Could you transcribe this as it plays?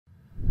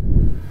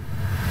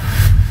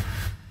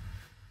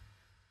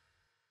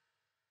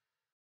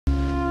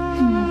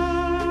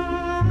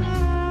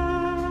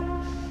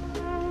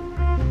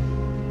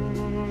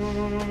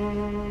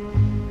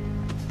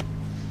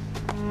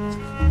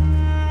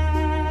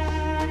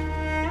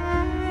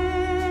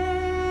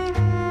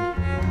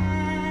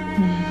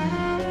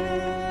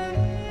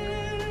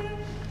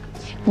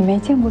你没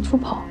见过猪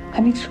跑，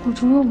还没吃过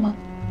猪肉吗？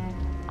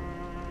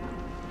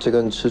这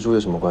跟吃猪有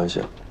什么关系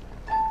啊？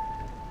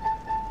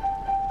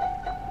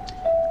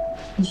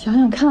你想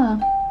想看啊，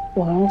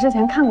我们之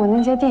前看过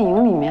那些电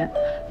影里面，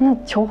那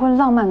求婚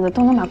浪漫的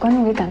都能把观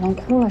众给感动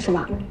哭了，是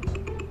吧？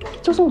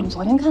就是我们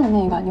昨天看的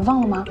那个，你忘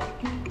了吗？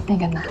那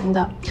个男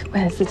的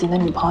为了自己的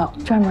女朋友，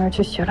专门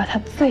去学了他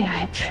最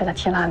爱吃的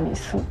提拉米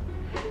苏，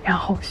然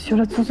后学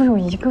了足足有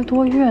1个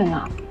多月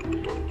呢。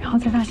然后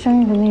在他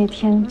生日的那一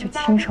天，就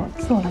亲手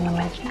做了那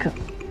么一个，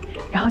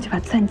然后就把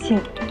钻戒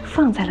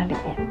放在了里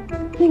面。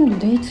那个女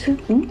的一吃，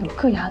有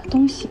硌牙的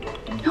东西，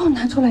然后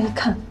拿出来一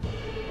看，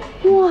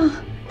哇，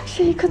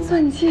是一颗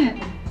钻戒。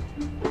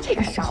这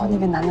个时候，那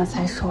个男的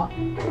才说：“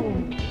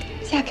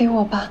嫁给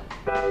我吧。”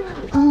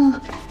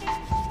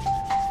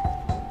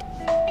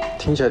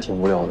听起来挺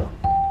无聊的，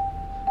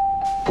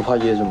不怕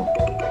噎着吗？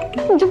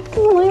你就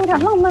不能有点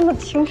浪漫的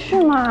情绪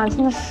吗？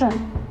真的是。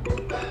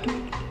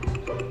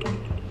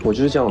我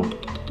就是这样，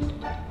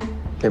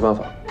没办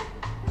法。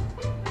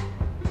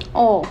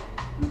哦，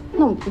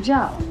那我不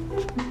嫁了。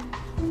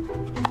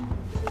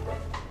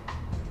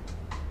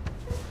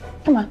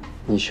干嘛？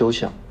你休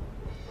想。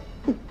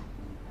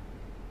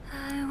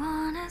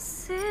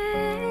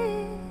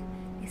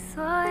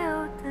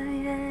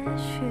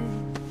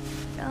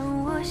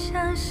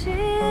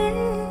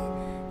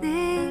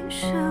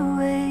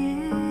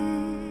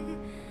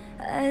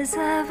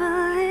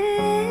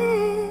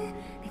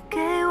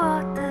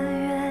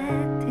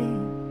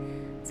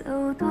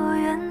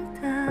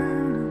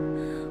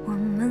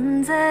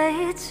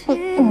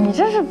你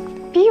这是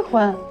逼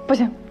婚，不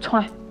行，重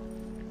来。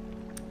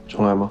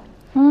重来吗？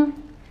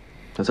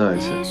那再来一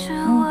次。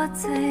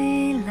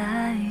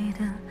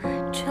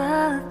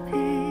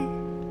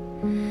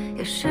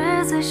也是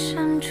最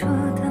深处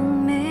的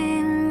秘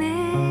密，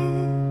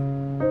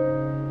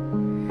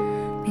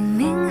明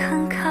明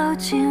很靠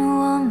近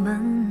我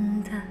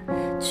们的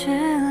距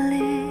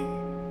离，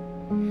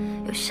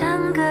又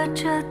像隔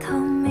着透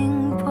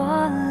明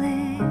玻璃。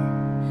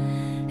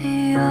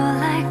You're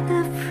like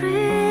the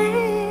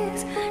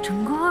breeze，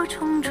 穿过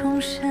重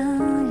重身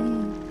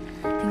影，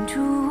定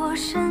住我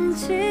神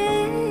经。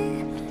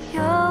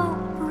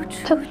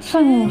这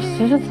钻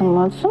石怎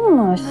么这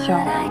么小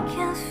啊？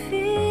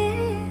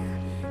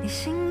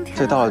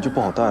再大了就不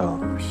好戴了，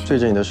坠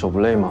着你的手不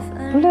累吗？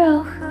不累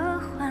啊。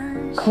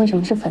可为什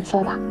么是粉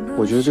色的？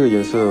我觉得这个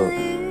颜色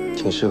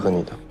挺适合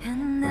你的。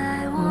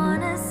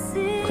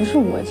可是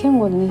我见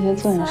过的那些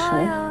钻石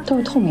都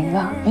是透明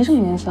的，没什么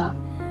颜色啊。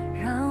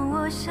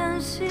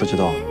不知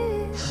道，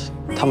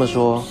他们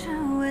说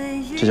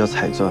这叫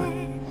彩钻。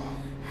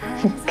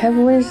你该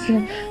不会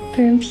是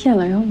被人骗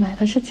了，然后买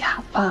的是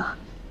假吧？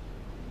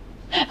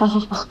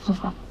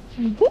好。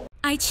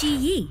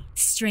iQiyi,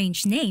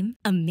 strange name,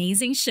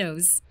 amazing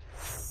shows.